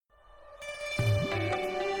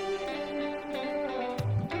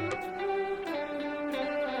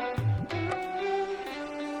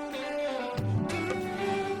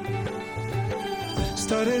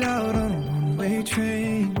Started out on a one-way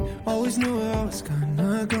train. Always knew where I was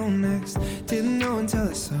gonna go next. Didn't know until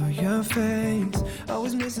I saw your face. I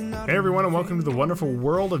was missing out. Hey everyone, and welcome to the wonderful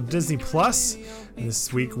world of Disney Plus.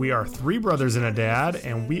 This week we are three brothers and a dad,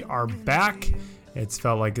 and we are back. It's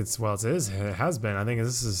felt like it has been. I think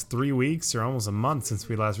this is 3 weeks or almost a month since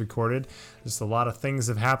we last recorded. Just a lot of things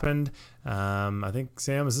have happened. I think,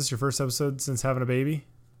 Sam, is this your first episode since having a baby?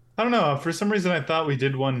 I don't know. For some reason, I thought we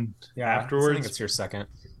did one afterwards. I think it's your second.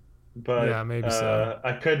 But yeah, maybe so.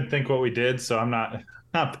 I couldn't think what we did, so I'm not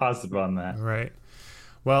positive on that. Right.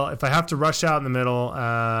 Well, if I have to rush out in the middle,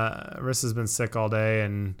 Rissa's been sick all day,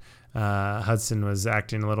 and Hudson was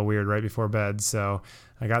acting a little weird right before bed, so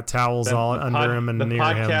I got towels under him and near him. The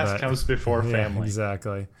podcast comes before family.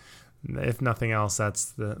 Exactly. If nothing else,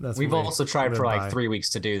 that's We've also tried for like 3 weeks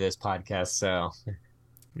to do this podcast, so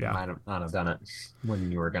yeah, might not have done it when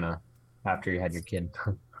you were after you had your kid.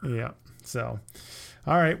 Yeah. So,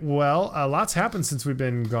 all right. Well, lots happened since we've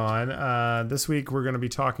been gone. This week we're going to be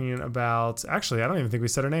talking about. Actually, I don't even think we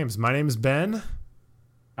said our names. My name is Ben.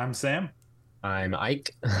 I'm Sam. I'm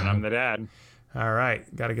Ike. And I'm the dad. All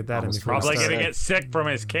right. Got to get that in before. Probably going to get sick from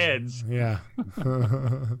his kids. Yeah.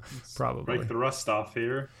 Probably. Break the rust off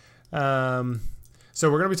here. So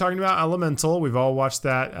we're going to be talking about Elemental. We've all watched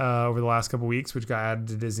that over the last couple weeks, which got added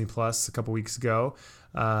to Disney Plus a couple weeks ago.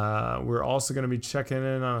 We're also going to be checking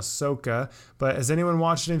in on Ahsoka. But has anyone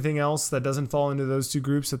watched anything else that doesn't fall into those two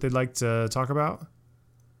groups that they'd like to talk about?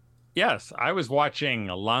 Yes, I was watching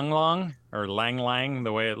Lang Lang, or Lang Lang,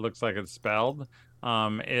 the way it looks like it's spelled.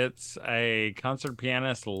 It's a concert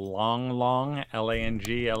pianist, Lang Lang,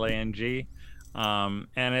 Lang,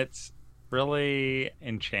 and it's really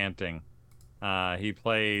enchanting. He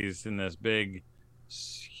plays in this big,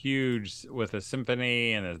 huge, with a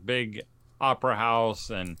symphony and this big opera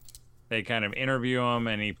house, and they kind of interview him,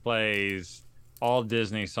 and he plays all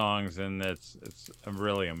Disney songs, and it's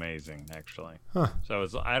really amazing, actually. Huh. So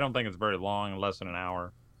I don't think it's very long, less than an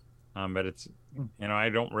hour, but it's, I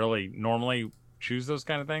don't really normally choose those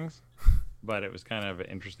kind of things, but it was kind of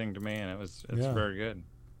interesting to me, and it's very good.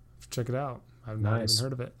 Check it out. I've not even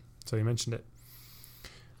heard of it, so you mentioned it.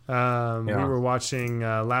 We were watching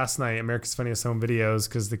last night America's Funniest Home Videos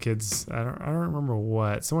because the kids, I don't remember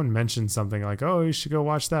what, someone mentioned something like, oh, you should go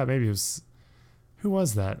watch that. Maybe it was, who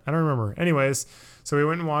was that? I don't remember. Anyways, so we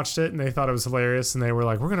went and watched it, and they thought it was hilarious, and they were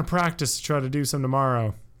like, we're going to practice to try to do some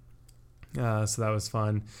tomorrow. So that was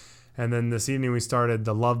fun. And then this evening we started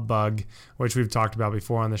The Love Bug, which we've talked about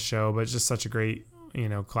before on the show, but it's just such a great,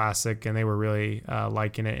 classic, and they were really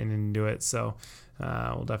liking it and into it. So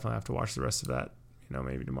we'll definitely have to watch the rest of that,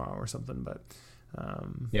 maybe tomorrow or something. But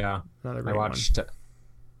another great one.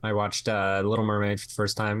 I watched Little Mermaid for the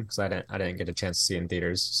first time because I didn't get a chance to see it in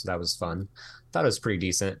theaters, so that was fun. Thought it was pretty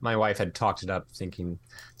decent. My wife had talked it up,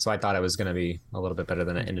 so I thought it was going to be a little bit better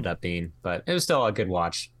than it ended up being, but it was still a good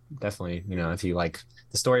watch. Definitely, if you like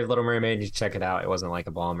the story of Little Mermaid, you check it out. It wasn't like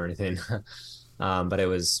a bomb or anything, but it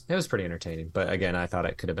was pretty entertaining. But again, I thought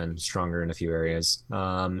it could have been stronger in a few areas.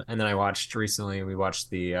 And then we watched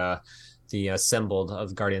the Assembled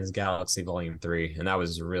of Guardians of the Galaxy Volume 3, and that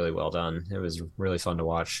was really well done. It was really fun to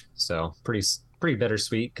watch. So pretty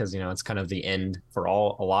bittersweet because it's kind of the end for a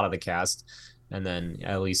lot of the cast, and then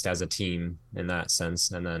at least as a team in that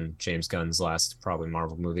sense. And then James Gunn's last probably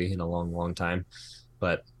Marvel movie in a long, long time,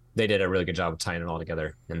 but they did a really good job of tying it all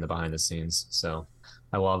together in the behind the scenes. So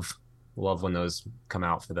I love when those come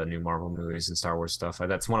out for the new Marvel movies and Star Wars stuff.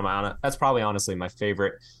 That's that's probably honestly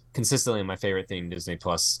consistently my favorite thing Disney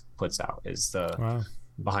Plus puts out is the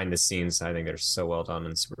behind the scenes. I think they're so well done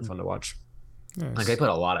and super fun to watch. Nice. Like they put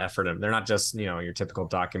a lot of effort in. They're not just, your typical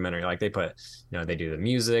documentary. Like they put, they do the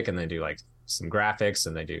music and they do like some graphics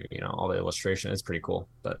and they do, all the illustration. It's pretty cool,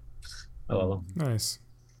 but I love them. Nice.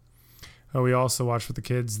 We also watched with the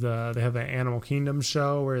kids, they have the Animal Kingdom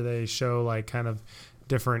show where they show like kind of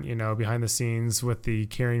different, behind the scenes with the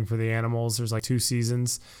caring for the animals. There's like 2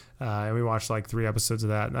 seasons, and we watched like 3 episodes of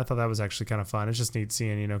that, and I thought that was actually kind of fun. It's just neat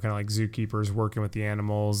seeing, kind of like zookeepers working with the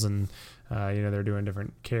animals, and they're doing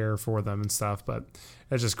different care for them and stuff. But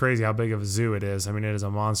it's just crazy how big of a zoo it is. I mean, it is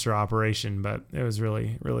a monster operation, but it was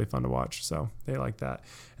really, really fun to watch. So they like that.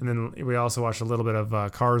 And then we also watched a little bit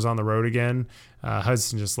of Cars on the Road again.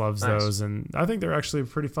 Hudson just loves those, and I think they're actually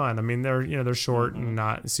pretty fun. I mean, they're short and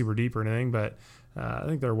not super deep or anything, but I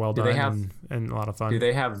think they're well done and a lot of fun. Do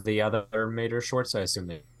they have the other major shorts? I assume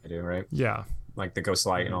they do, right? Yeah. Like the Ghost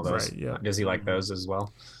Light and all those. Right, yeah. Does he like those as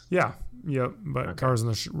well? Yeah. Yep. But Cars on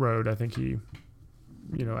the Road, I think he,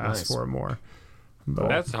 asked for it more. But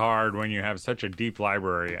that's hard when you have such a deep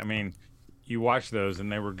library. I mean, you watch those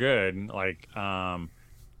and they were good. Like,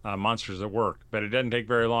 Monsters at Work, but it doesn't take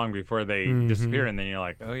very long before they disappear, and then you're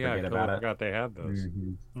like, oh yeah, I totally forgot they had those.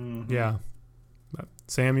 Yeah.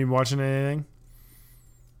 Sam, you watching anything?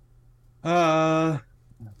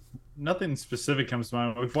 Nothing specific comes to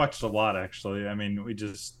mind. We've watched a lot, actually. I mean, we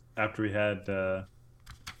just, after we had our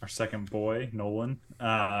second boy, Nolan,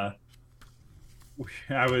 I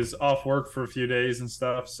was off work for a few days and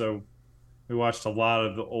stuff, so we watched a lot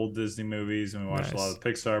of the old Disney movies, and we watched a lot of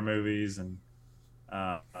Pixar movies, and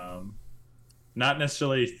not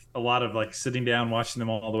necessarily a lot of like sitting down watching them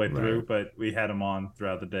all the way through, but we had them on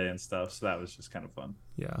throughout the day and stuff, so that was just kind of fun.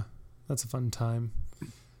 Yeah, that's a fun time.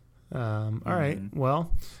 All right,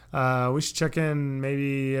 well, we should check in.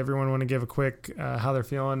 Maybe everyone want to give a quick how they're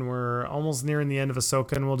feeling. We're almost nearing the end of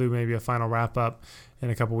Ahsoka, and we'll do maybe a final wrap up in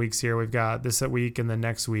a couple weeks here. We've got this week and then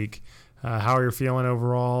next week. How are you feeling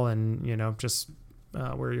overall, and just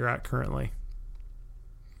where you're at currently?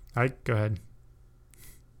 All right, go ahead.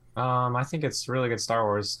 I think it's really good Star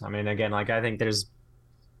Wars. I mean, again, like I think there's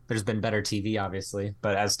been better TV, obviously,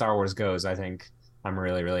 but as Star Wars goes, I think I'm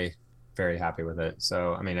really, really very happy with it.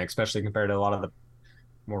 So, I mean, especially compared to a lot of the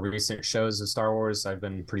more recent shows of Star Wars, I've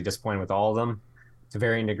been pretty disappointed with all of them to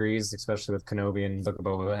varying degrees, especially with Kenobi and Book of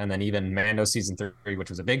Boba, and then even Mando season 3, which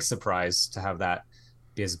was a big surprise to have that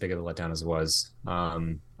be as big of a letdown as it was.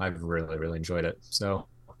 I've really, really enjoyed it. So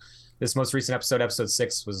this most recent episode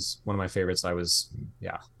 6, was one of my favorites. I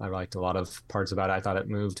liked a lot of parts about it. I thought it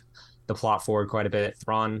moved the plot forward quite a bit.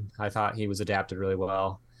 Thrawn, I thought he was adapted really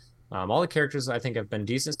well. All the characters I think have been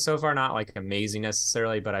decent so far, not like amazing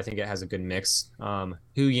necessarily, but I think it has a good mix.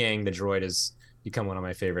 Hu Yang, the droid, has become one of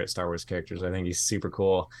my favorite Star Wars characters. I think he's super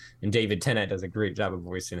cool. And David Tennant does a great job of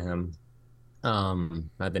voicing him. And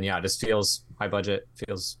then, it just feels high budget,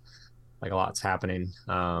 feels like a lot's happening.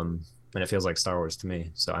 And it feels like Star Wars to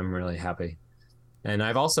me. So I'm really happy. And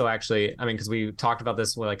I've also actually, because we talked about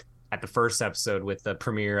this like at the first episode with the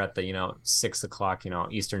premiere at the,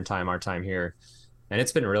 6:00, Eastern time, our time here. And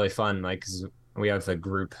it's been really fun, like, 'cause we have a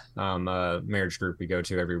group, a marriage group we go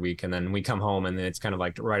to every week, and then we come home, and then it's kind of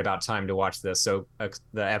like right about time to watch this. So the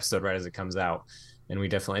episode right as it comes out, and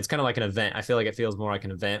it's kind of like an event. I feel like it feels more like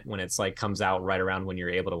an event when it's like comes out right around when you're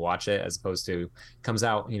able to watch it, as opposed to comes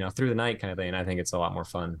out, through the night kind of thing. And I think it's a lot more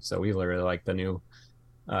fun. So we really like the new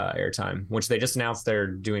airtime, which they just announced they're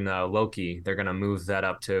doing Loki. They're going to move that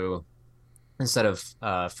up to, instead of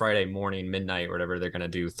Friday morning, midnight or whatever, they're going to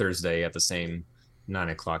do Thursday at the same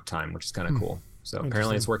 9:00 time, which is kind of cool. So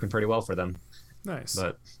apparently it's working pretty well for them. Nice.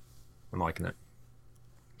 But I'm liking it.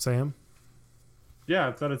 Sam? Yeah,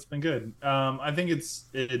 I thought it's been good. I think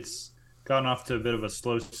it's gotten off to a bit of a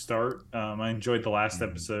slow start. I enjoyed the last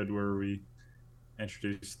episode where we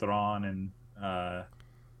introduced Thrawn, and I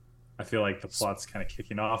feel like the plot's kind of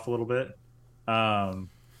kicking off a little bit.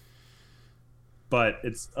 But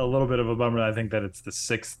it's a little bit of a bummer. I think that it's the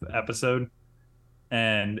 6th episode.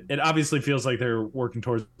 And it obviously feels like they're working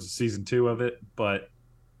towards season 2 of it, but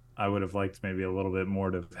I would have liked maybe a little bit more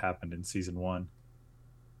to have happened in season 1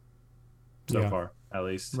 so far, at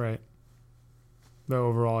least. Right. But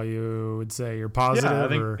overall, you would say you're positive? I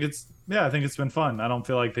think it's been fun. I don't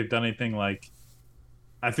feel like they've done anything like...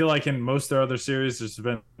 I feel like in most of their other series, there's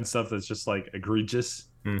been stuff that's just like egregious.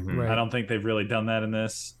 Mm-hmm. Right. I don't think they've really done that in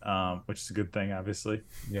this, which is a good thing, obviously.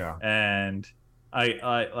 Yeah. And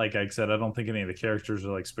I like I said, I don't think any of the characters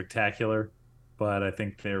are like spectacular, but I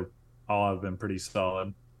think they're all have been pretty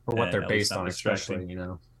solid For what they're based on, especially,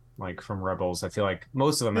 like from Rebels. I feel like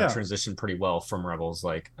most of them have transitioned pretty well from Rebels.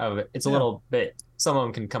 Like, it's a little bit, some of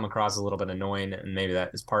them can come across a little bit annoying, and maybe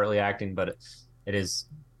that is partly acting, but it is,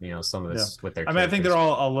 some of it's with their characters. I think they're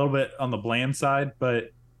all a little bit on the bland side,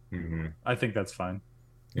 but I think that's fine.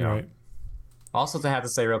 Yeah. Right. Also, to have to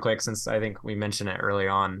say real quick, since I think we mentioned it early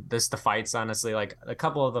on, the fights, honestly, like a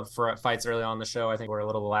couple of the fights early on in the show, I think were a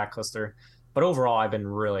little lackluster. But overall, I've been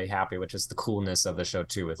really happy with just the coolness of the show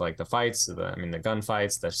too, with like the fights, the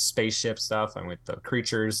gunfights, the spaceship stuff, and with the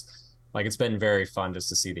creatures. Like, it's been very fun just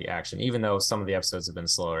to see the action. Even though some of the episodes have been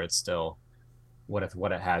slower, it's still what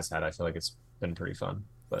it has had. I feel like it's been pretty fun.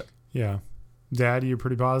 But yeah, Dad, you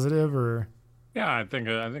pretty positive, or? Yeah, I think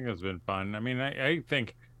it's been fun. I mean, I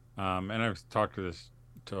think. And I've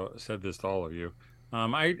said this to all of you.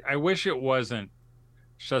 I wish it wasn't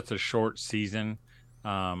such a short season.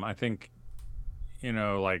 I think,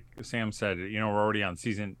 like Sam said, we're already on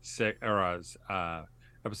season 6 or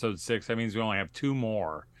episode 6. That means we only have 2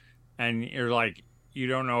 more, and you're like, you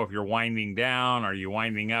don't know if you're winding down, are you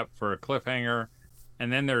winding up for a cliffhanger,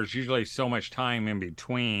 and then there's usually so much time in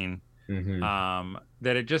between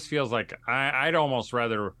that it just feels like I'd almost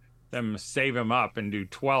rather them save him up and do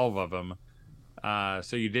 12 of them,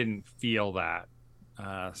 so you didn't feel that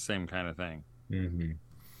same kind of thing. Mm-hmm.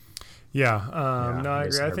 Yeah. Yeah, No, I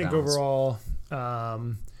there's agree. I her think balance. overall,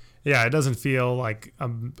 yeah, it doesn't feel like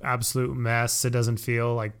an absolute mess. It doesn't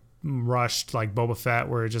feel like rushed like Boba Fett,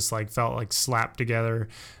 where it just like felt like slapped together.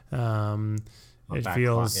 Um, it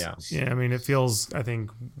feels, yeah. I mean, it feels, I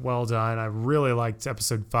think, well done. I really liked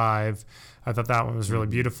episode 5. I thought that one was really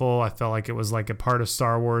beautiful. I felt like it was like a part of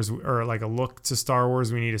Star Wars, or like a look to Star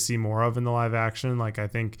Wars we need to see more of in the live action. Like, I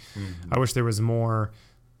think, I wish there was more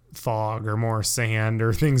fog or more sand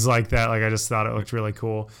or things like that. Like, I just thought it looked really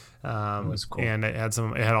cool. It was cool. And it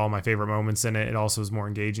had all my favorite moments in it. It also was more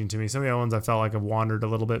engaging to me. Some of the other ones I felt like I've wandered a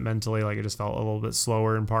little bit mentally. Like, it just felt a little bit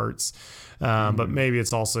slower in parts. But maybe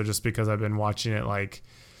it's also just because I've been watching it like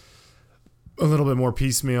a little bit more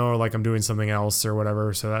piecemeal, or like I'm doing something else or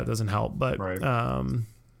whatever. So that doesn't help. But,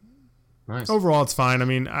 Nice. overall, it's fine. I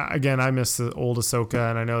mean, I miss the old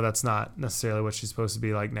Ahsoka, and I know that's not necessarily what she's supposed to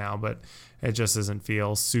be like now, but it just doesn't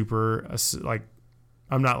feel super like,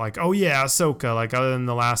 I'm not like, oh yeah, Ahsoka. Like, other than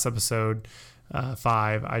the last episode,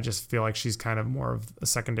 5, I just feel like she's kind of more of a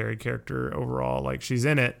secondary character overall. Like, she's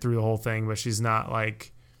in it through the whole thing, but she's not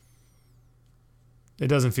like, it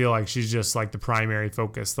doesn't feel like she's just like the primary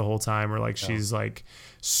focus the whole time, or like she's like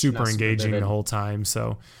super engaging the whole time.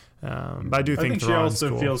 So, but I do think she Thrawn's also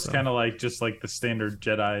cool, feels so. kind of like just like the standard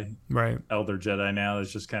Jedi, Right. elder Jedi now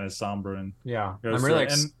is just kind of somber and Yeah, goes I'm through really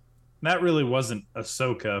it. And that really wasn't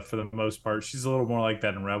Ahsoka for the most part. She's a little more like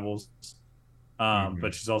that in Rebels,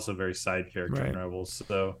 but she's also a very side character in Rebels.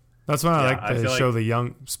 So that's why I like to show like, the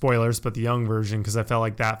young spoilers, but the young version, because I felt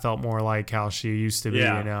like that felt more like how she used to be,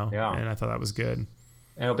 Yeah. you know. Yeah. And I thought that was good.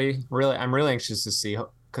 It'll be really. I'm really anxious to see,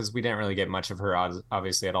 because we didn't really get much of her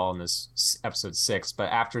obviously at all in this episode 6.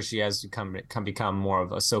 But after she has become more of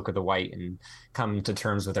Ahsoka the White and come to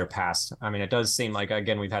terms with her past, I mean, it does seem like,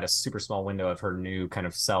 again, we've had a super small window of her new kind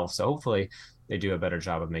of self. So hopefully they do a better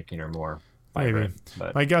job of making her more vibrant. Maybe.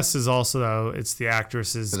 But My guess is also, though, it's the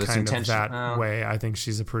actress's kind of that way. I think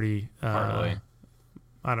she's a pretty I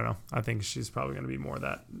don't know. I think she's probably going to be more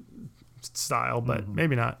that style, but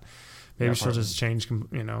maybe not. Maybe she'll just change,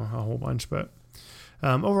 you know, a whole bunch. But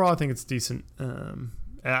overall, I think it's decent.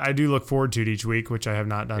 I do look forward to it each week, which I have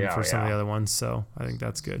not done for some of the other ones. So I think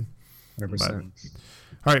that's good. 100%. But,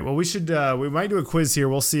 all right. Well, we might do a quiz here.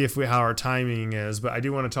 We'll see how our timing is. But I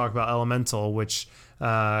do want to talk about Elemental, which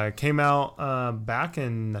came out back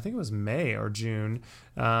in, I think it was May or June.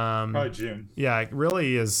 probably June. Yeah, it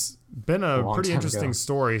really has been a pretty interesting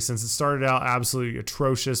story, since it started out absolutely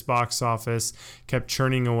atrocious box office, kept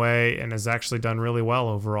churning away, and has actually done really well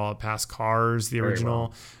overall. It passed Cars, the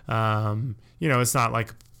original. You know, it's not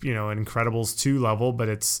like, you know, an Incredibles 2 level, but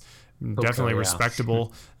it's definitely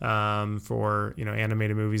respectable for, you know,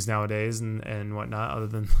 animated movies nowadays and whatnot, other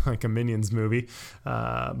than like a Minions movie.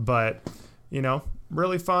 But, you know,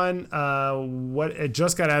 really fun. It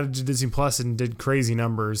just got added to Disney Plus and did crazy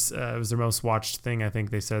numbers. It was their most watched thing, I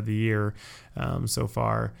think they said, of the year so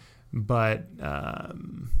far. But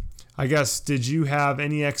I guess, did you have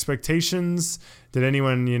any expectations? Did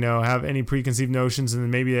anyone, you know, have any preconceived notions? And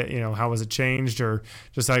then maybe, you know, how was it changed? Or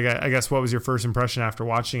just, I guess, what was your first impression after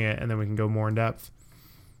watching it? And then we can go more in depth.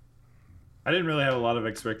 I didn't really have a lot of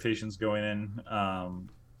expectations going in. I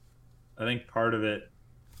think part of it,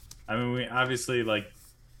 I mean, we obviously, like,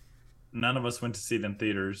 none of us went to see it in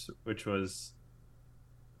theaters, which was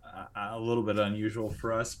a little bit unusual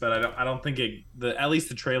for us. But I don't think at least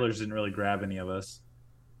the trailers didn't really grab any of us.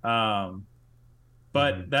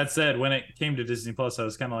 But that said, when it came to Disney Plus, I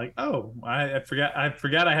was kind of like, oh, I forgot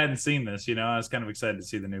I hadn't seen this. You know, I was kind of excited to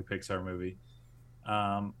see the new Pixar movie.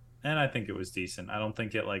 And I think it was decent. I don't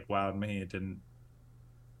think it like wowed me. It didn't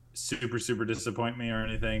super disappoint me or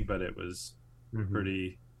anything, but it was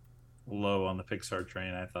pretty low on the Pixar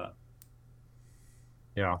train, I thought.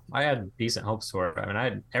 Yeah, I had decent hopes for it. I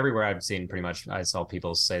mean, everywhere I've seen, pretty much, I saw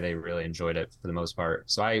people say they really enjoyed it for the most part.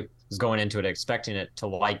 So I was going into it expecting it to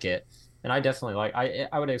like it, and I definitely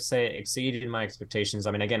I would say it exceeded my expectations.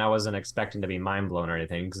 I mean, again, I wasn't expecting to be mind blown or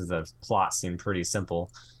anything, because the plot seemed pretty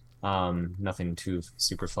simple, nothing too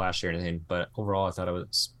super flashy or anything. But overall, I thought it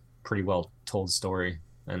was pretty well told story,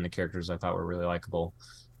 and the characters I thought were really likable.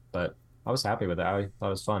 But I was happy with it. I thought it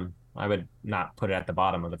was fun. I would not put it at the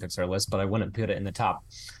bottom of the Pixar list, but I wouldn't put it in the top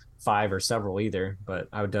 5 or several either. But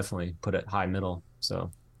I would definitely put it high middle. So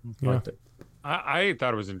I liked it. I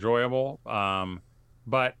thought it was enjoyable,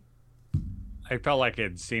 but I felt like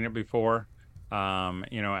I'd seen it before. You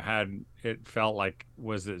know, it felt like,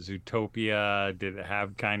 was it Zootopia? Did it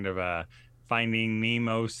have kind of a Finding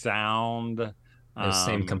Nemo sound? The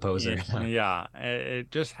same composer. Yeah,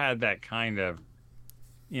 it just had that kind of,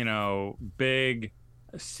 you know, big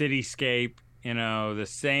cityscape the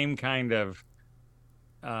same kind of,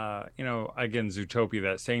 again, Zootopia,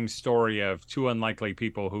 that same story of two unlikely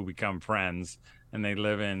people who become friends, and they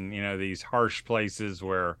live in, these harsh places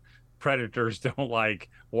where predators don't like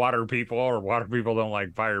water people, or water people don't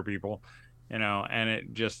like fire people, and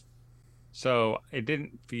it just, so it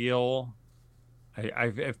didn't feel,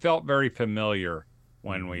 it felt very familiar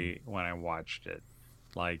when I watched it.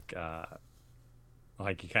 Like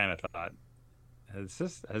you kind of thought,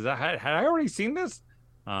 had I already seen this?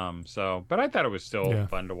 But I thought it was still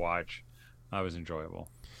fun to watch. It was enjoyable.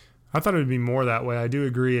 I thought it would be more that way. I do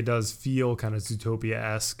agree it does feel kind of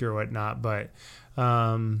Zootopia-esque or whatnot, but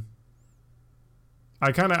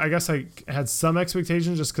I guess I had some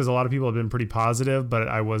expectations just because a lot of people have been pretty positive, but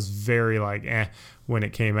I was very when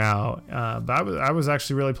it came out. But I was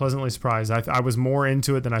actually really pleasantly surprised. I was more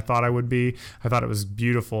into it than I thought I would be. I thought it was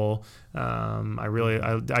beautiful.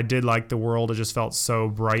 I did like the world. It just felt so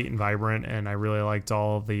bright and vibrant, and I really liked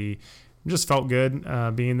it just felt good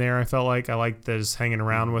being there. I felt like I liked just hanging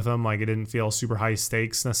around with them. Like, it didn't feel super high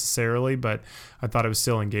stakes necessarily, but I thought it was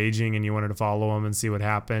still engaging, and you wanted to follow him and see what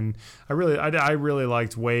happened. I really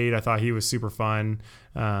liked Wade. I thought he was super fun,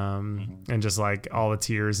 and just like all the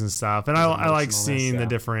tears and stuff. And I like seeing the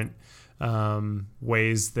different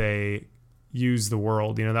ways they use the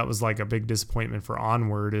world. That was like a big disappointment for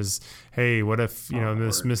Onward is, hey, what if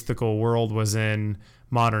this mystical world was in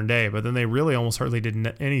modern day? But then they really almost hardly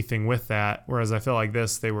did anything with that, whereas I feel like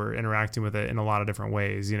this, they were interacting with it in a lot of different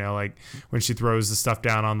ways. Like when she throws the stuff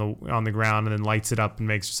down on the ground and then lights it up and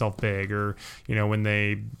makes herself big, or when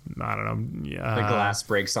they, I don't know, the glass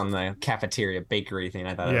breaks on the cafeteria bakery thing.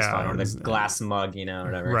 I thought it was fun, or the glass mug,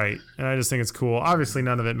 whatever. Right. And I just think it's cool. Obviously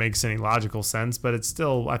none of it makes any logical sense, but it's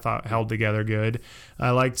still, I thought, held together good. I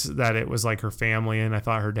liked that it was like her family, and I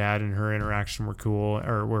thought her dad and her interaction were cool,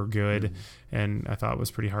 or were good. And I thought it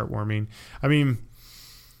was pretty heartwarming. I mean,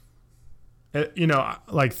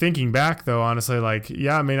 like thinking back though, honestly,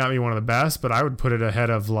 it may not be one of the best, but I would put it ahead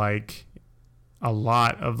of like a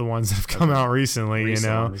lot of the ones that have come out recently.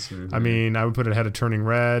 I mean, I would put it ahead of Turning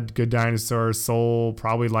Red, Good Dinosaur, Soul,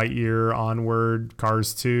 probably Lightyear, Onward,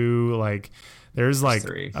 Cars 2. Like, there's like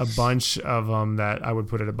a bunch of them that I would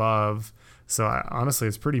put it above. So honestly,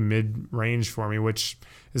 it's pretty mid-range for me, which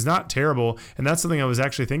is not terrible. And that's something I was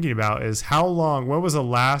actually thinking about is what was the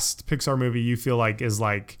last Pixar movie you feel like is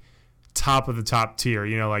like top of the top tier?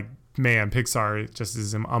 Like, man, Pixar just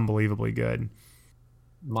is unbelievably good.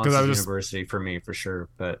 Monsters University for me, for sure.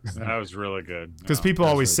 But that was really good. Because people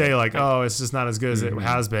always say like, oh, it's just not as good as it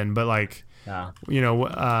has been. But like, when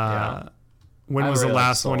was the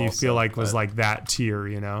last one you feel like was like that tier,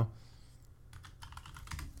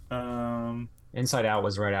 Inside Out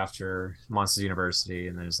was right after Monsters University,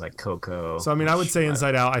 and then there's like Coco. So I mean, I would say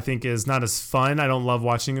Inside Out, I think, is not as fun. I don't love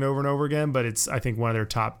watching it over and over again, but it's, I think, one of their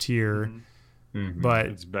top tier. But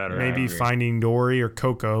it's better. Maybe Finding Dory or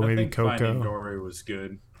Coco. Maybe Coco. Finding Dory was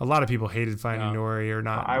good. A lot of people hated Finding Dory, or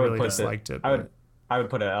not really disliked it. I would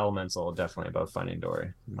put an Elemental definitely above Finding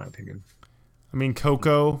Dory, in my opinion. I mean,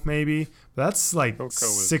 Coco maybe. But that's like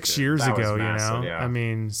 6 years ago, massive, I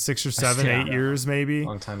mean, 6 or 7, 8 years maybe.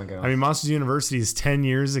 Long time ago. I mean, Monsters University is 10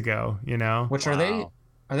 years ago, Which are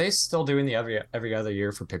they still doing the every other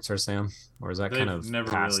year for Pixar, Sam? Or is that kind of never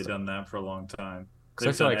really done that for a long time?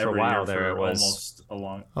 Because I feel like for a while there it was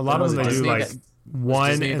almost a lot of them, they do like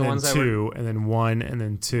 1 and then 2 and then 1 and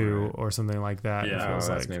then 2 or something like that. Yeah,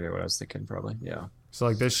 that's maybe what I was thinking, probably. Yeah. So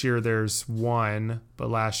like this year there's 1, but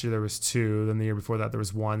last year there was 2. Then the year before that there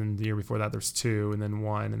was 1, and the year before that there's 2, and then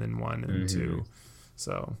 1, and then 1, and then 2.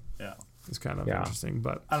 So yeah, it's kind of interesting.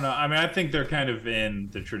 But I don't know. I mean, I think they're kind of in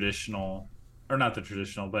the traditional, or not the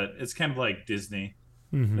traditional, but it's kind of like Disney.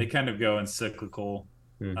 They kind of go in cyclical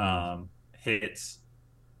hits,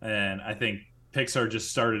 and I think Pixar just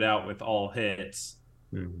started out with all hits,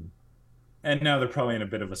 and now they're probably in a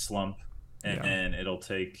bit of a slump, and it'll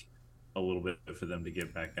take a little bit for them to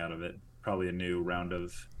get back out of it. Probably a new round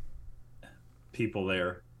of people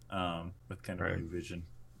there with kind of a new vision.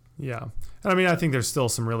 Yeah. And I mean, I think there's still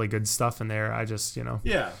some really good stuff in there. I just,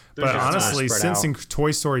 Yeah. But honestly, since in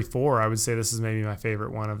Toy Story 4, I would say this is maybe my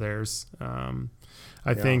favorite one of theirs.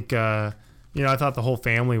 I think, I thought the whole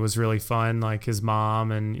family was really fun. Like his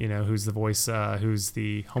mom and, who's the voice, who's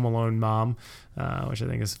the Home Alone mom, which I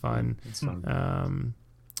think is fun. It's fun.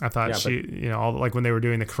 I thought all like when they were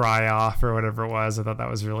doing the cry off or whatever it was, I thought that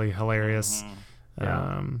was really hilarious.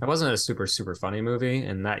 Yeah. It wasn't a super, super funny movie,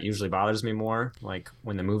 and that usually bothers me more, like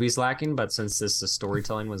when the movie's lacking. But since the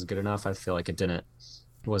storytelling was good enough, I feel like it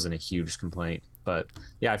wasn't a huge complaint. But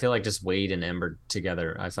yeah, I feel like just Wade and Ember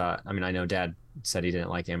together, I know Dad said he didn't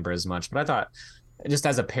like Ember as much, but I thought just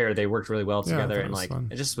as a pair, they worked really well Yeah, I together, thought it and was like fun.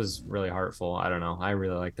 it just was really heartful. I don't know. I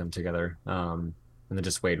really liked them together. And then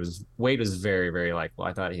just Wade was very, very likable.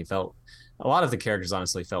 I thought he felt a lot of the characters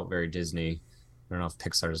honestly felt very Disney. I don't know if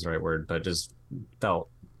Pixar is the right word, but just felt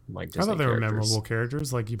like I Disney thought they were characters. memorable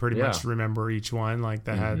characters. Like you pretty Yeah. much remember each one, like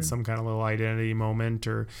that had Mhm. some kind of little identity moment,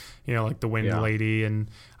 or like the Wind Yeah. Lady, and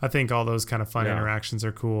I think all those kind of fun Yeah. interactions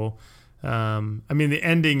are cool. I mean, the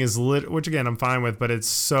ending is which again I'm fine with, but it's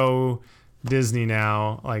so Disney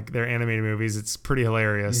now. Like their animated movies, it's pretty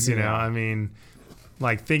hilarious. You know, Yeah. I mean,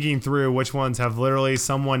 like thinking through which ones have literally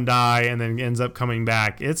someone die and then ends up coming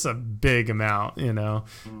back. It's a big amount.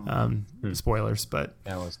 Spoilers, but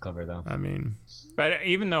That was clever though. I mean, But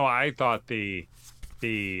even though I thought the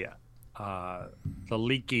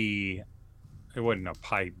leaky, it wasn't a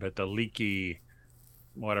pipe, but the leaky,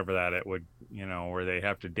 whatever that it would, where they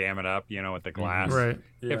have to dam it up, with the glass. right?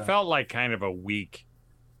 It felt like kind of a weak,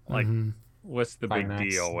 like, Mhm. what's the big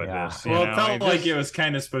Climax, deal with yeah. this? Well, it felt like just- it was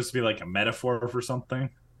kind of supposed to be like a metaphor for something.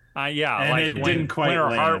 yeah, and like it when, didn't quite when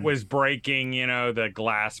her heart land. was breaking, the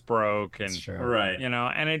glass broke, and That's true. Right.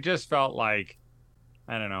 and it just felt like,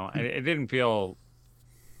 I don't know, it didn't feel.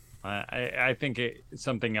 I think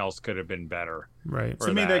something else could have been better. Right. for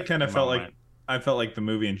To me, that kind of felt moment. like I felt like the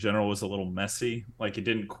movie in general was a little messy. Like it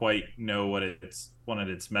didn't quite know what its wanted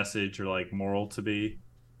its message or like moral to be.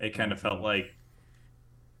 It kind of felt like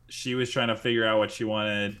she was trying to figure out what she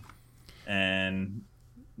wanted, and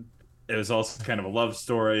it was also kind of a love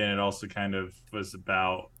story, and it also kind of was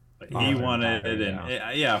about what he Father and wanted, daughter,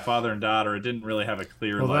 and father and daughter. It didn't really have a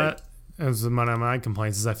clear Well, like. that is one of my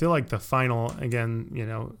complaints. Is I feel like the final, again,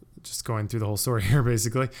 just going through the whole story here,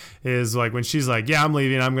 basically, is like when she's like, "Yeah, I'm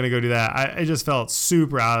leaving. I'm gonna go do that." I just felt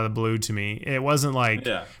super out of the blue to me. It wasn't like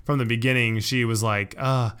from the beginning she was like,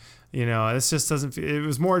 this just doesn't. It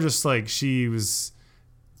was more just like she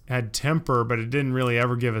had temper, but it didn't really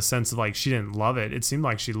ever give a sense of like she didn't love it. It seemed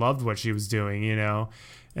like she loved what she was doing,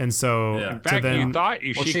 And so, Yeah. In fact, you thought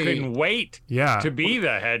she couldn't wait to be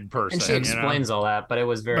the head person. And she explains all that, but it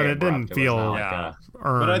was very. But it abrupt. didn't was feel not Yeah.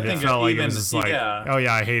 earned. But I It think felt like it even- was just like, yeah. oh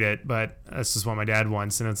yeah, I hate it, but that's just what my dad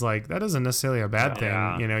wants, and it's like that isn't necessarily a bad thing.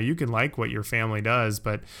 Yeah. You can like what your family does,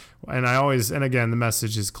 but and again, the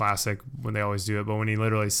message is classic when they always do it, but when he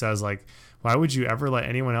literally says like, why would you ever let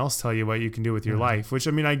anyone else tell you what you can do with your life? Which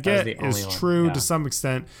I mean, I get the is only one, true yeah. to some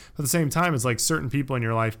extent, but at the same time, it's like certain people in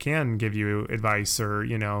your life can give you advice, or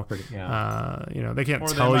they can't Or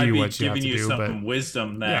they tell might you be what you have giving to you do, some but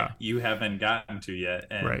wisdom that Yeah. you haven't gotten to yet,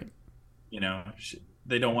 and right,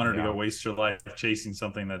 they don't want her to Yeah. go waste her life chasing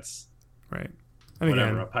something that's right. And whatever,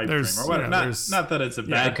 again, a pipe dream there's or whatever. there's- Not that it's a Yeah,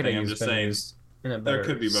 bad it could thing. have I'm just been saying used in a there better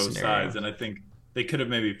could be both scenario. sides, and I think they could have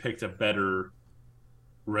maybe picked a better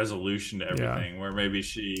resolution to everything, where maybe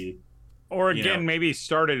she. Or you again, know. maybe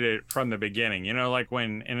started it from the beginning. Like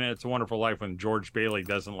when in It's a Wonderful Life, when George Bailey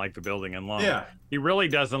doesn't like the building in London. Yeah. He really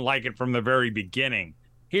doesn't like it from the very beginning.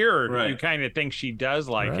 Here, Right. you kind of think she does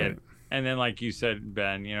like Right. it. And then, like you said,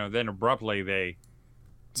 Ben, then abruptly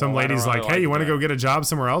Some Well, I don't lady's really like, "Hey, you like want to that. go get a job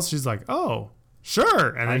somewhere else?" She's like, "Oh,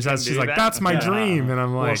 sure." And I then can she's do like, that. "That's my Yeah. dream." And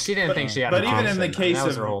I'm Well, like, she didn't think she had. But an even in the option. case That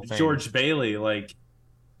was her whole of thing. George Bailey, like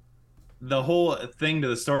the whole thing to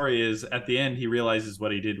the story is at the end he realizes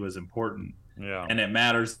what he did was important yeah. and it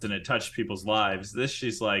matters and it touched people's lives. This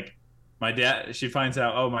she's like, my dad. She finds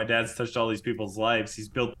out, oh, my dad's touched all these people's lives. He's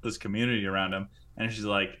built this community around him, and she's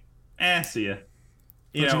like, see ya.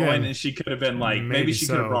 Which again, when she could have been like, maybe maybe she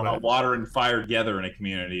could have so, brought but- water and fire together in a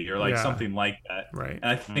community, or like Yeah. something like that. right, And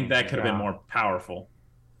I think that could have been Yeah. more powerful.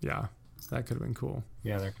 yeah, that could have been cool.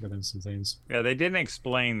 Yeah, there could have been some things. Yeah, they didn't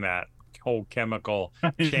explain that whole chemical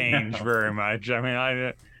change know. very much. I mean,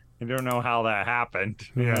 I don't know how that happened.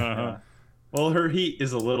 Yeah. Yeah. Well, her heat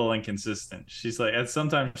is a little inconsistent. She's like, and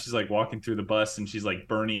sometimes she's like walking through the bus and she's like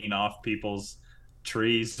burning off people's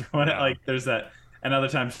trees or whatever. Yeah. Like there's that. And other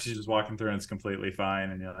times she's just walking through and it's completely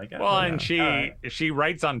fine. And you're like, Well, yeah, and all right. she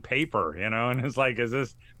writes on paper, and it's like, is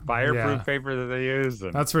this fireproof Yeah. paper that they use?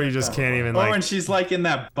 And, That's where you just can't even Or like. when she's like in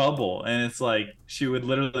that bubble and it's like she would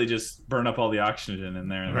literally just burn up all the oxygen in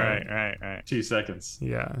there in like right. 2 seconds.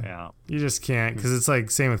 Yeah, Yeah. you just can't, because it's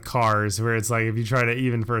like same with cars, where it's like if you try to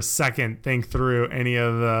even for a second think through any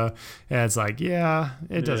of the, it's like it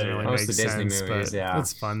doesn't Yeah. really Most make of the Disney sense, movies, but yeah.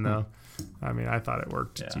 it's fun though. I mean, I thought it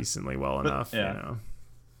worked Yeah. decently well But, enough. yeah.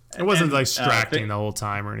 It wasn't And, like distracting thi- the whole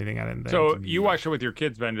time or anything. I didn't think. So you watched it with your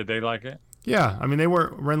kids, Ben. Did they like it? Yeah, I mean,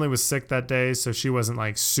 Renly was sick that day, so she wasn't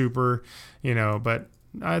like super, but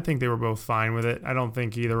I think they were both fine with it. I don't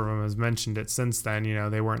think either of them has mentioned it since then.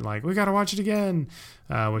 They weren't like, we got to watch it again,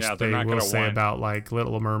 which Yeah, they're they not will gonna say want about like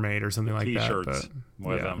Little Mermaid or something like T-shirts that.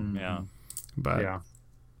 with yeah. them. Yeah. But Yeah.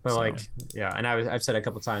 But So- like, yeah, and I've said it a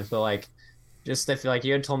couple times, but like, just if like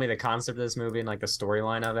you had told me the concept of this movie and like the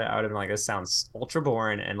storyline of it, I would have been like, this sounds ultra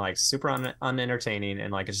boring and like super unentertaining,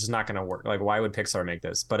 and like it's just not gonna work. Like, why would Pixar make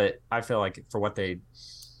this? But I feel like for what they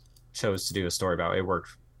chose to do a story about, it worked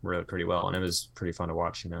really pretty well, and it was pretty fun to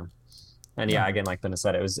watch, you know. And yeah, again, like Ben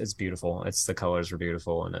said, it's beautiful. The colors were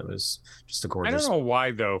beautiful, and it was just a I gorgeous. don't know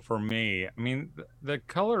why though. For me, I mean, the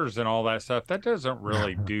colors and all that stuff that doesn't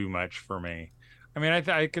really do much for me. I mean,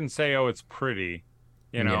 I can say, oh, it's pretty,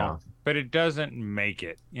 you know, Yeah. but it doesn't make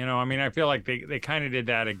it. You know, I mean, I feel like they kind of did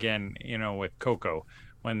that again, you know, with Coco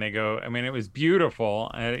when they go. I mean, it was beautiful,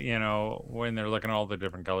 you know, when they're looking at all the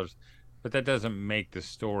different colors, but that doesn't make the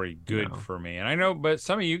story good No. for me. And I know, but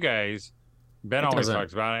some of you guys, Ben It always doesn't.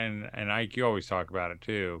 talks about it, and Ike, you always talk about it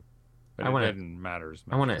too. But I it wanna- doesn't matter as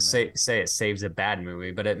much. I want for to me. say it saves a bad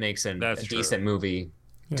movie, but it makes a That's true. decent movie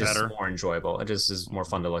just Better. more enjoyable. It just is more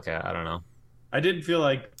fun to look at. I don't know. I did feel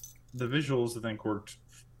like the visuals, I think, worked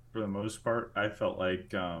for the most part. I felt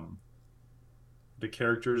like the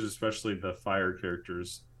characters, especially the fire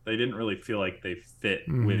characters, they didn't really feel like they fit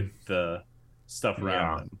Mhm. with the stuff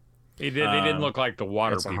around Yeah. them. They didn't look like the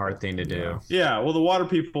water It's a people. hard thing to do. Yeah, well, the water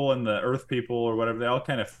people and the earth people or whatever, they all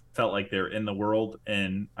kind of felt like they were in the world,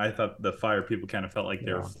 and I thought the fire people kind of felt like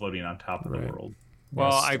they were Yeah. floating on top of the Right. world. Well,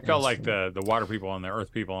 Yes, I felt like yes. the water people and the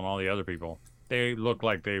earth people and all the other people, they looked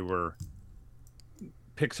like they were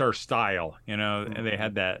Pixar style, you know, and they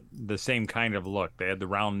had the same kind of look. They had the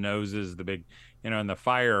round noses, the big, you know, and the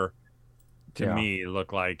fire to Yeah. me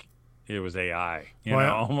looked like it was AI, you Well,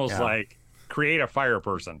 know, almost yeah. like create a fire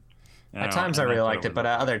person. you At know, times I and really that's what liked it, would but look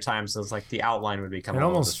at like. other times it was like the outline would become It a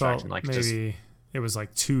little almost felt distraction. Like maybe just it was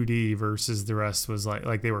like 2D versus the rest was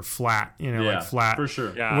like they were flat, you know, Yeah, like flat. for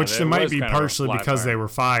sure. Yeah, Which it it might was be kind of a partially flat because they fire. were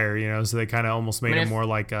fire, you know, so they kind of almost made I mean, it if- more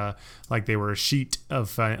like they were a sheet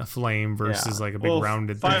of a flame versus like a big Well,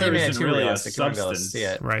 rounded fire they thing. made it isn't too really a realistic. You wouldn't be able to substance. see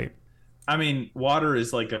it. Right. I mean, water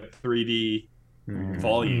is like a 3D Mhm.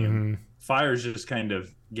 volume. Mhm. Fire is just kind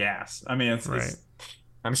of gas. I mean, it's Right.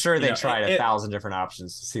 I'm sure they know, tried it- 1,000 different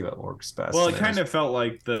options to see what works best. well, and it kind just- of felt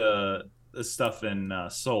like the stuff in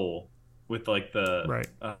Soul with like the Right.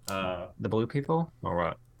 the blue people or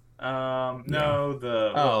what? no,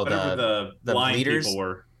 the Oh, whatever the the blind leaders? people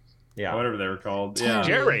were, Yeah. whatever they were called.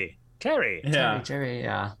 Terry. Terry. Yeah, Jerry,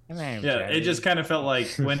 yeah. My name's yeah. Jerry. It just kind of felt like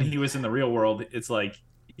when he was in the real world, it's like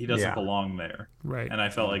he doesn't Yeah. belong there, Right. and I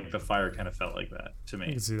felt like the fire kind of felt like that to I me.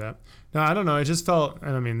 can see that. No, I don't know. It just felt,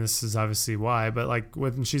 and I mean, this is obviously why, but like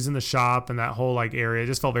when she's in the shop and that whole like area, it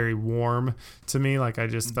just felt very warm to me. Like I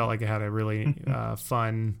just felt like it had a really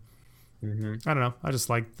fun. hmm I don't know. I just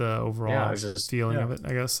liked the overall Yeah, it was just- feeling yeah. of it.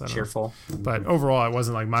 I guess. I don't know. Cheerful. But overall, it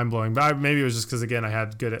wasn't like mind blowing. But maybe it was just because again, I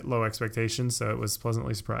had good low expectations, so it was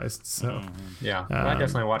pleasantly surprised. So Mhm. Yeah. But I Um,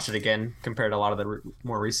 definitely watched it again compared to a lot of the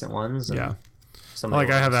more recent ones. And yeah, some of the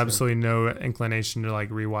like I have ones, and- absolutely no inclination to like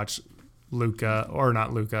rewatch Luca or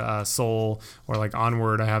not Luca, Soul or like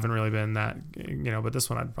Onward. I haven't really been that, you know. But this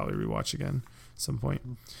one I'd probably rewatch again at some point.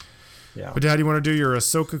 Yeah. But Dad, you want to do your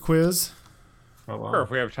Ahsoka quiz? Oh, wow. Sure, if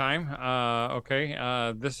we have time. Okay.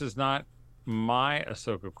 This is not my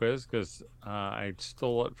Ahsoka quiz because I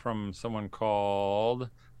stole it from someone called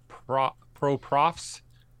Pro Profs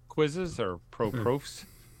Quizzes or Pro Profs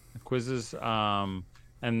Quizzes.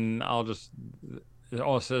 And I'll just.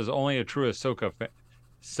 It says only a true Ahsoka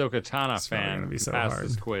Tana It's probably fan gonna be can so pass hard.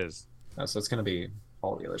 this quiz. Oh, so it's going to be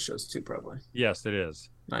all the other shows too, probably. Yes, it is.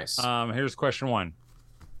 Nice. Here's question 1.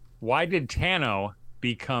 Why did Tano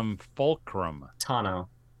become Fulcrum? Tano.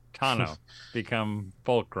 Tano become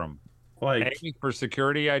Fulcrum. Like A for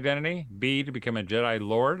security identity, B to become a Jedi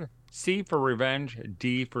Lord, C for revenge,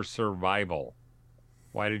 D for survival.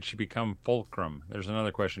 Why did she become Fulcrum? There's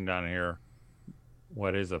another question down here.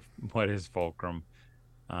 What is Fulcrum?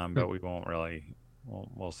 But we won't really.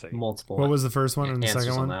 We'll see. Multiple. What was the first one and the answers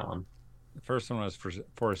second on one? that one? The first one was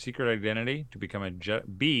for a secret identity to become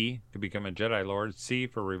B to become a Jedi Lord, C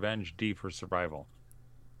for revenge, D for survival.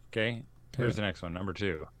 Okay. Here's the next one. Number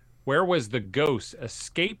 2. Where was the Ghost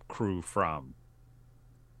escape crew from?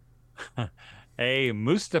 A.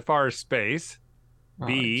 Mustafar space.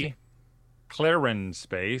 B. Claren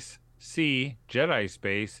space. C. Jedi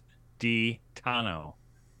space. D. Tano.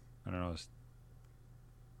 I don't know.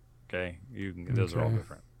 Okay, those are all Okay.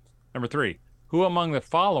 different. Number 3. Who among the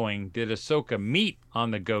following did Ahsoka meet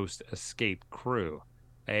on the Ghost escape crew?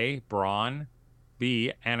 A. Braun.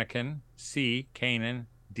 B. Anakin. C. Kanan.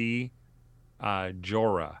 D.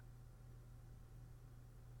 Jorah.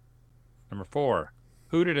 Number 4.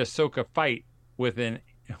 Who did Ahsoka fight with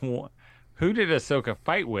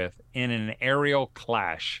in an aerial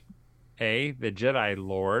clash? A. The Jedi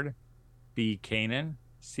Lord. B. Kanan.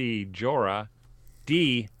 C. Jorah,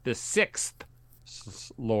 D. the sixth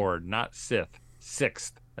Lord, not Sith,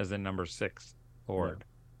 sixth as in number 6 Lord.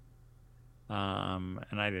 And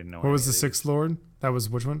I didn't know. What was the sixth Lord? That was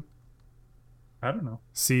which one? I don't know.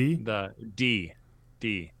 C? The D.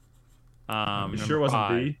 You sure it wasn't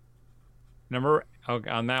B?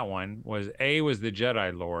 On that one was A was the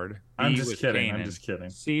Jedi Lord. B I'm just was kidding. Kanan, I'm just kidding.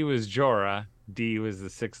 C was Jorah. D was the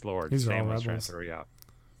sixth Lord. These are all Sam was trying rebels. to throw you off.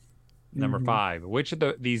 Number 5. Which of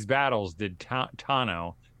these battles did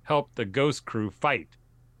Tano help the Ghost Crew fight?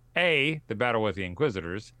 A. The battle with the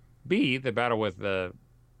Inquisitors. B. The battle with the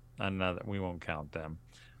another. We won't count them.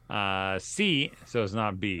 C. So it's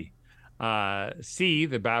not B. C.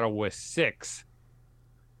 The battle with 6.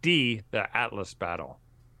 D. The Atlas battle.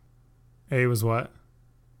 A was what?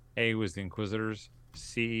 A was the Inquisitors.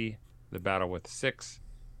 C. The battle with 6.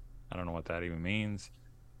 I don't know what that even means.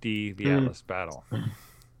 D. The Atlas battle.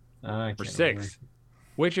 Number 6. Remember.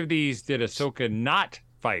 Which of these did Ahsoka not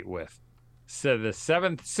fight with? So the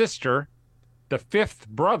 7th sister, the 5th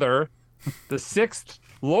brother, the 6th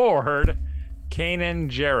Lord, Kanan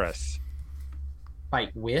Jarrus.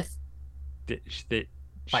 Fight with? She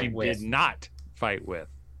with. did not fight with.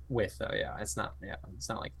 With, though, yeah. It's not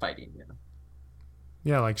like fighting, you know.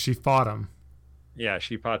 Yeah, like she fought him. Yeah,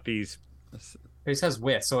 she fought these. It says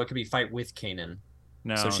with, so it could be fight with Kanan.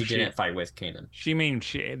 No, so she didn't fight with Kanan. She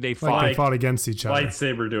means they fought. Like they fought against each other.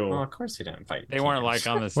 Lightsaber duel. Well, of course he didn't fight. They weren't like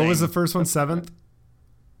on the same. What was the first one? 7th?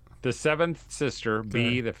 The 7th sister.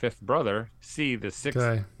 B, the 5th brother. C, the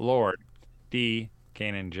 6th Lord. D,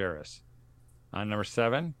 Kanan Jarrus. On number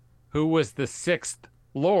 7, who was the 6th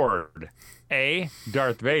Lord? A,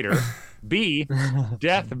 Darth Vader. B,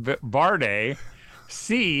 Death Barde.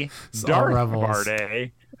 C, Darth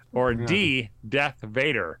Barde. Or D, Death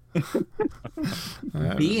Vader.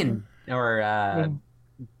 B and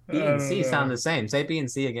C sound the same. Say B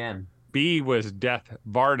and C again. B was Death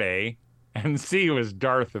Barde, and C was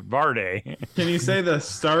Darth Barde. Can you say the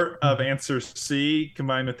start of answer C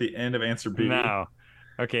combined with the end of answer B? No.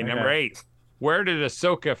 Okay, number 8. Where did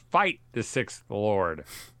Ahsoka fight the 6th Lord?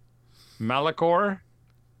 Malachor,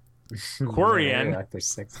 Quirion,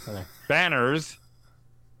 Banners,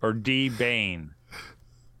 or D, Bane?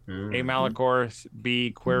 A, Malachor,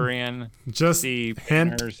 B, Quirion, Just C,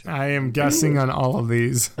 hint, Banners. I am guessing on all of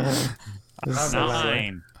these.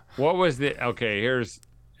 9. What was the here's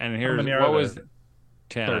what was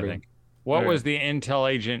 10, 30. I think. What was the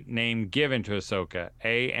intel agent name given to Ahsoka?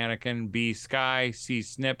 A, Anakin, B, Sky, C,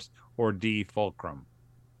 Snips, or D, Fulcrum?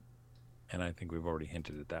 And I think we've already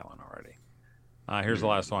hinted at that one already. Here's the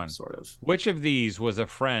last one. Sort of. Which of these was a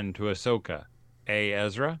friend to Ahsoka? A,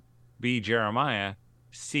 Ezra, B, Jeremiah,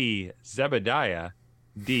 C, Zebediah,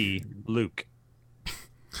 D, Luke.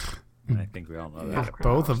 And I think we all know that.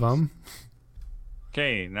 Both of them.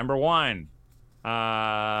 Okay, number 1.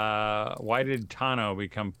 Why did Tano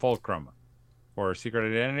become Fulcrum? For secret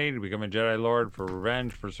identity, to become a Jedi Lord, for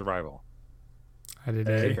revenge, for survival? I did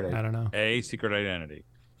A. I don't know. A, secret identity.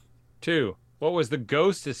 2. What was the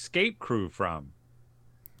Ghost escape crew from?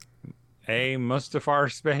 A,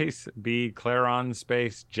 Mustafar space, B, Claron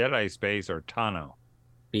space, Jedi space, or Tano?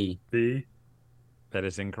 B. That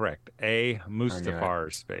is incorrect. A,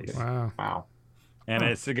 Mustafar space. Wow. And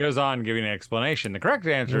it goes on giving an explanation. The correct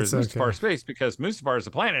answer is Mustafar space because Mustafar is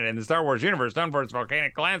a planet in the Star Wars universe known for its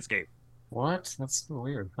volcanic landscape. What? That's so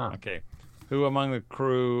weird. Huh. Okay. Who among the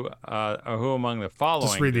crew, or who among the following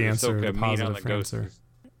Just read the answer, Ahsoka the meet on positive the Ghost? answer.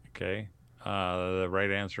 Okay. The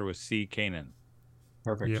right answer was C, Kanan.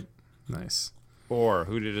 Perfect. Yep. Nice. 4.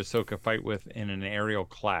 Who did Ahsoka fight with in an aerial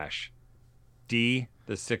clash? D,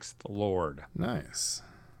 the 6th Lord. Nice.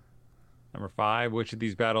 Number 5. Which of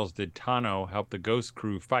these battles did Tano help the Ghost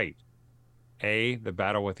Crew fight? A, the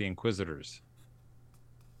battle with the Inquisitors.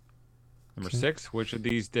 Number 6. Which of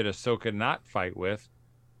these did Ahsoka not fight with?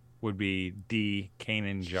 Would be D,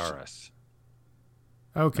 Kanan Jarrus.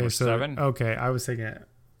 Okay, Number so 7. Okay, I was thinking it.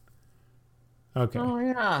 Okay. Oh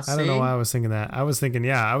yeah. I don't know why I was thinking that. I was thinking the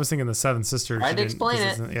 7th sister. I'd explain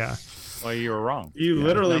it. Yeah. Well, you were wrong. You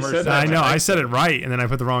literally said that. I know. I said it right, and then I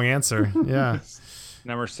put the wrong answer. Yeah.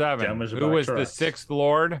 Number 7. Who was the 6th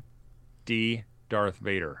Lord? D, Darth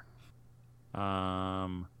Vader.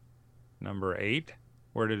 Number 8.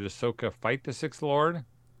 Where did Ahsoka fight the 6th Lord?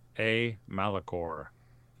 A, Malachor.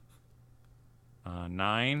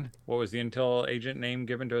 9. What was the intel agent name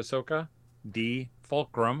given to Ahsoka? D,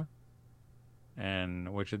 Fulcrum.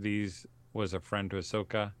 And which of these was a friend to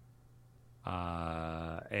Ahsoka?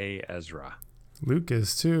 A, Ezra. Luke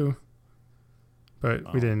is too.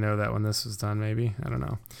 But we didn't know that when this was done, maybe. I don't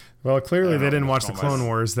know. Well, clearly they didn't watch the Clone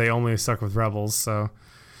Wars. They only stuck with Rebels, so.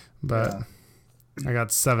 But. I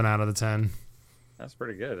got 7 out of the 10. That's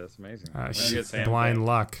pretty good. That's amazing. Blind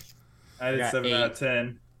luck. I did 7 out of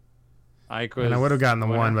 10. And I would have gotten the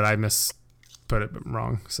 1, but I put it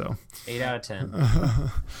wrong. So 8 out of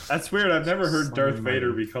 10. That's weird. I've never heard Darth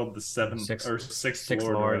Vader be called the sixth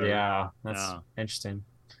Lord. Yeah, that's interesting.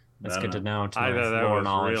 That's good to know. I thought that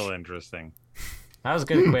was real interesting. That was a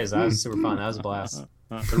good quiz. That was super fun. That was a blast.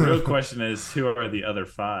 The real question is, who are the other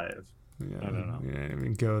 5? Yeah, I don't know. Yeah, I didn't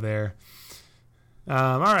even go there.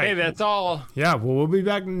 All right. Hey, that's all. Yeah, well, we'll be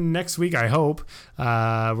back next week, I hope.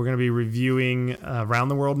 We're going to be reviewing Around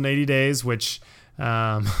the World in 80 Days, which we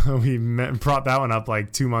brought that one up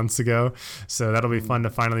like 2 months ago. So that'll be fun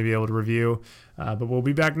to finally be able to review. But we'll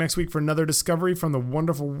be back next week for another discovery from the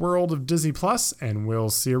wonderful world of Disney Plus, and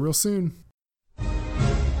we'll see you real soon.